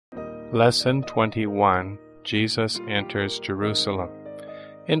Lesson 21, Jesus Enters Jerusalem.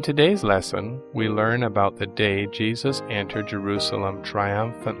 In today's lesson, we learn about the day Jesus entered Jerusalem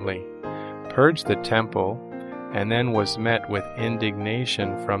triumphantly, purged the temple, and then was met with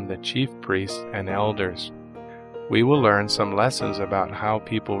indignation from the chief priests and elders. We will learn some lessons about how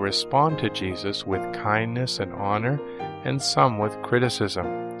people respond to Jesus with kindness and honor, and some with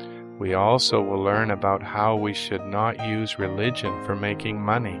criticism. We also will learn about how we should not use religion for making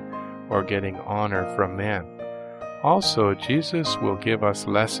money or getting honor from men. Also, Jesus will give us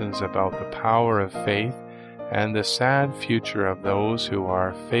lessons about the power of faith and the sad future of those who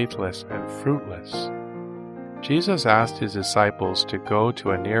are faithless and fruitless. Jesus asked his disciples to go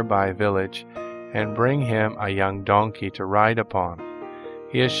to a nearby village and bring him a young donkey to ride upon.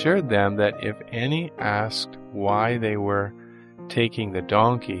 He assured them that if any asked why they were taking the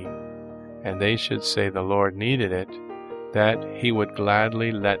donkey, and they should say the Lord needed it, that he would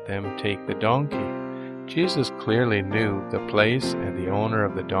gladly let them take the donkey. Jesus clearly knew the place and the owner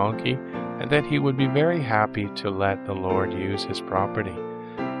of the donkey, and that he would be very happy to let the Lord use his property.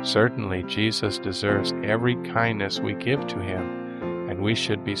 Certainly, Jesus deserves every kindness we give to him, and we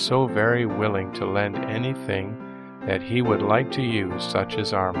should be so very willing to lend anything that he would like to use, such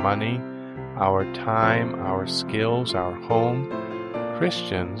as our money, our time, our skills, our home.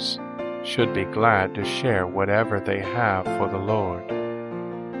 Christians should be glad to share whatever they have for the Lord.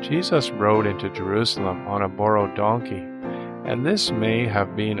 Jesus rode into Jerusalem on a borrowed donkey, and this may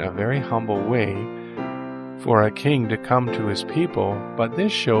have been a very humble way for a king to come to his people, but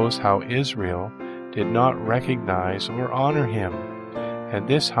this shows how Israel did not recognize or honor him, and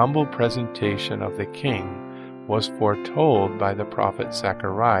this humble presentation of the king was foretold by the prophet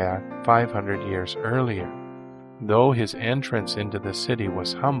Zechariah 500 years earlier. Though his entrance into the city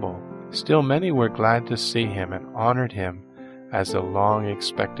was humble, still many were glad to see him and honored him as the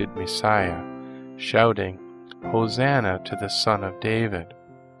long-expected Messiah, shouting, "Hosanna to the Son of David."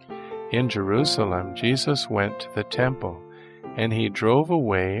 In Jerusalem, Jesus went to the temple, and he drove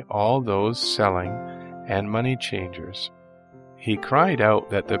away all those selling and money changers. He cried out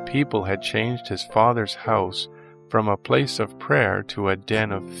that the people had changed his Father's house from a place of prayer to a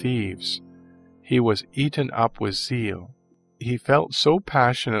den of thieves. He was eaten up with zeal. He felt so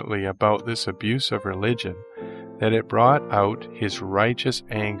passionately about this abuse of religion that it brought out his righteous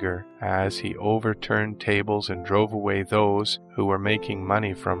anger as he overturned tables and drove away those who were making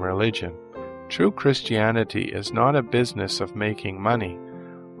money from religion. True Christianity is not a business of making money,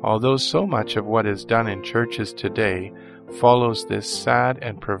 although so much of what is done in churches today follows this sad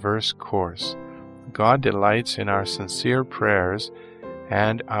and perverse course. God delights in our sincere prayers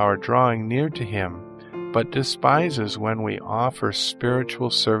and our drawing near to him, but despises when we offer spiritual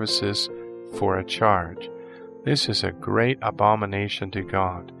services for a charge. This is a great abomination to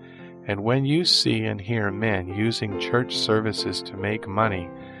God, and when you see and hear men using church services to make money,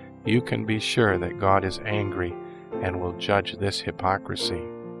 you can be sure that God is angry and will judge this hypocrisy.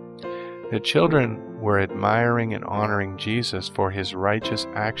 The children were admiring and honoring Jesus for his righteous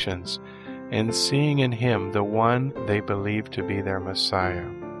actions and seeing in him the one they believed to be their Messiah.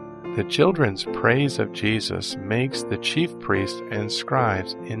 The children's praise of Jesus makes the chief priests and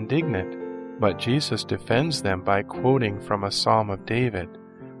scribes indignant, but Jesus defends them by quoting from a Psalm of David,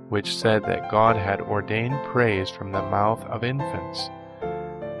 which said that God had ordained praise from the mouth of infants.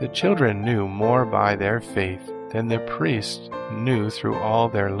 The children knew more by their faith than the priests knew through all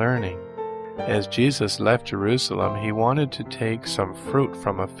their learning. As Jesus left Jerusalem, he wanted to take some fruit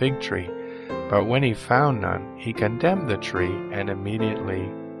from a fig tree, but when he found none, he condemned the tree, and immediately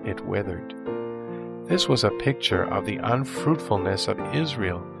it withered. This was a picture of the unfruitfulness of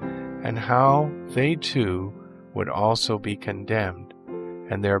Israel, and how they too would also be condemned,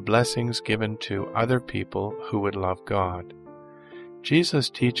 and their blessings given to other people who would love God.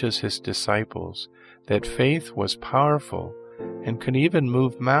 Jesus teaches his disciples that faith was powerful and could even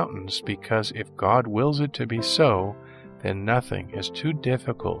move mountains, because if God wills it to be so, then nothing is too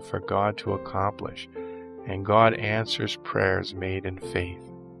difficult for God to accomplish, and God answers prayers made in faith.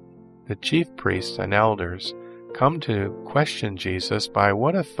 The chief priests and elders come to question Jesus by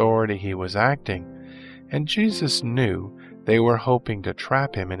what authority he was acting, and Jesus knew they were hoping to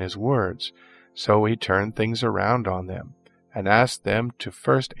trap him in his words, so he turned things around on them and asked them to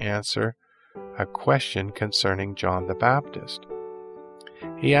first answer a question concerning John the Baptist.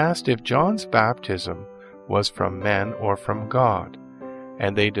 He asked if John's baptism was from men or from God,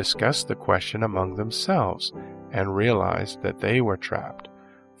 and they discussed the question among themselves and realized that they were trapped.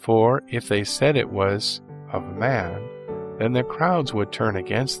 For if they said it was of man, then the crowds would turn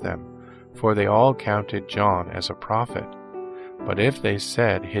against them, for they all counted John as a prophet. But if they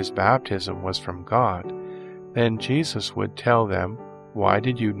said his baptism was from God, then Jesus would tell them, "Why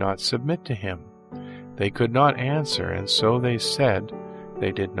did you not submit to him?" They could not answer, and so they said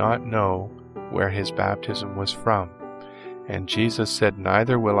they did not know where his baptism was from. And Jesus said,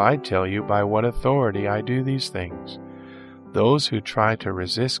 "Neither will I tell you by what authority I do these things." Those who try to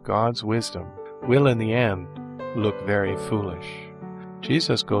resist God's wisdom will in the end look very foolish.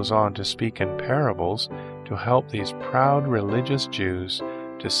 Jesus goes on to speak in parables to help these proud religious Jews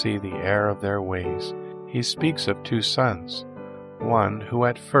to see the error of their ways. He speaks of two sons, one who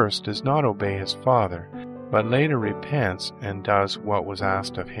at first does not obey his father, but later repents and does what was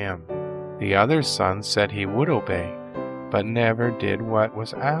asked of him. The other son said he would obey, but never did what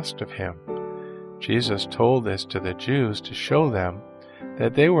was asked of him. Jesus told this to the Jews to show them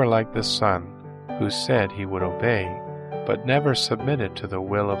that they were like the son who said he would obey, but never submitted to the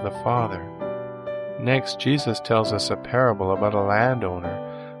will of the Father. Next, Jesus tells us a parable about a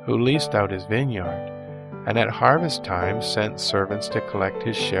landowner who leased out his vineyard, and at harvest time sent servants to collect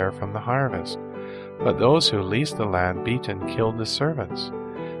his share from the harvest. But those who leased the land beat and killed the servants.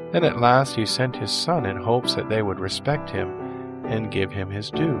 Then at last he sent his son in hopes that they would respect him and give him his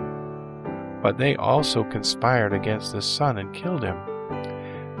due. But they also conspired against the son and killed him.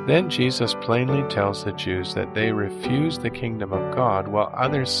 Then Jesus plainly tells the Jews that they refused the kingdom of God while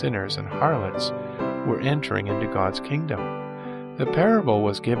other sinners and harlots were entering into God's kingdom. The parable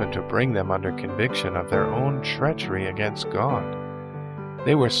was given to bring them under conviction of their own treachery against God.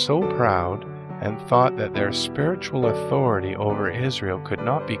 They were so proud and thought that their spiritual authority over Israel could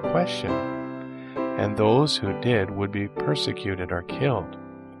not be questioned, and those who did would be persecuted or killed.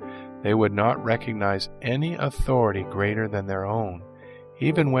 They would not recognize any authority greater than their own,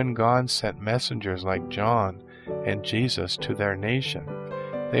 even when God sent messengers like John and Jesus to their nation.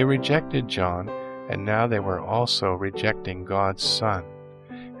 They rejected John, and now they were also rejecting God's Son,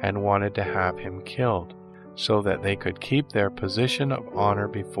 and wanted to have him killed, so that they could keep their position of honor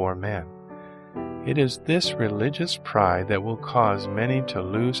before men. It is this religious pride that will cause many to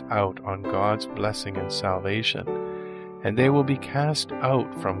lose out on God's blessing and salvation, and they will be cast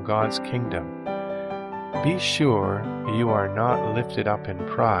out from God's kingdom. Be sure you are not lifted up in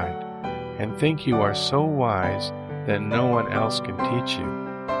pride, and think you are so wise that no one else can teach you,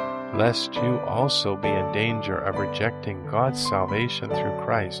 lest you also be in danger of rejecting God's salvation through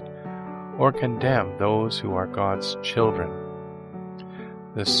Christ, or condemn those who are God's children.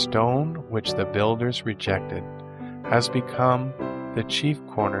 The stone which the builders rejected has become the chief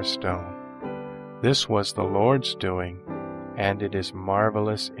cornerstone. This was the Lord's doing, and it is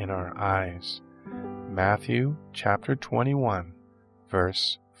marvelous in our eyes. Matthew chapter 21,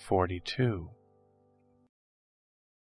 verse 42.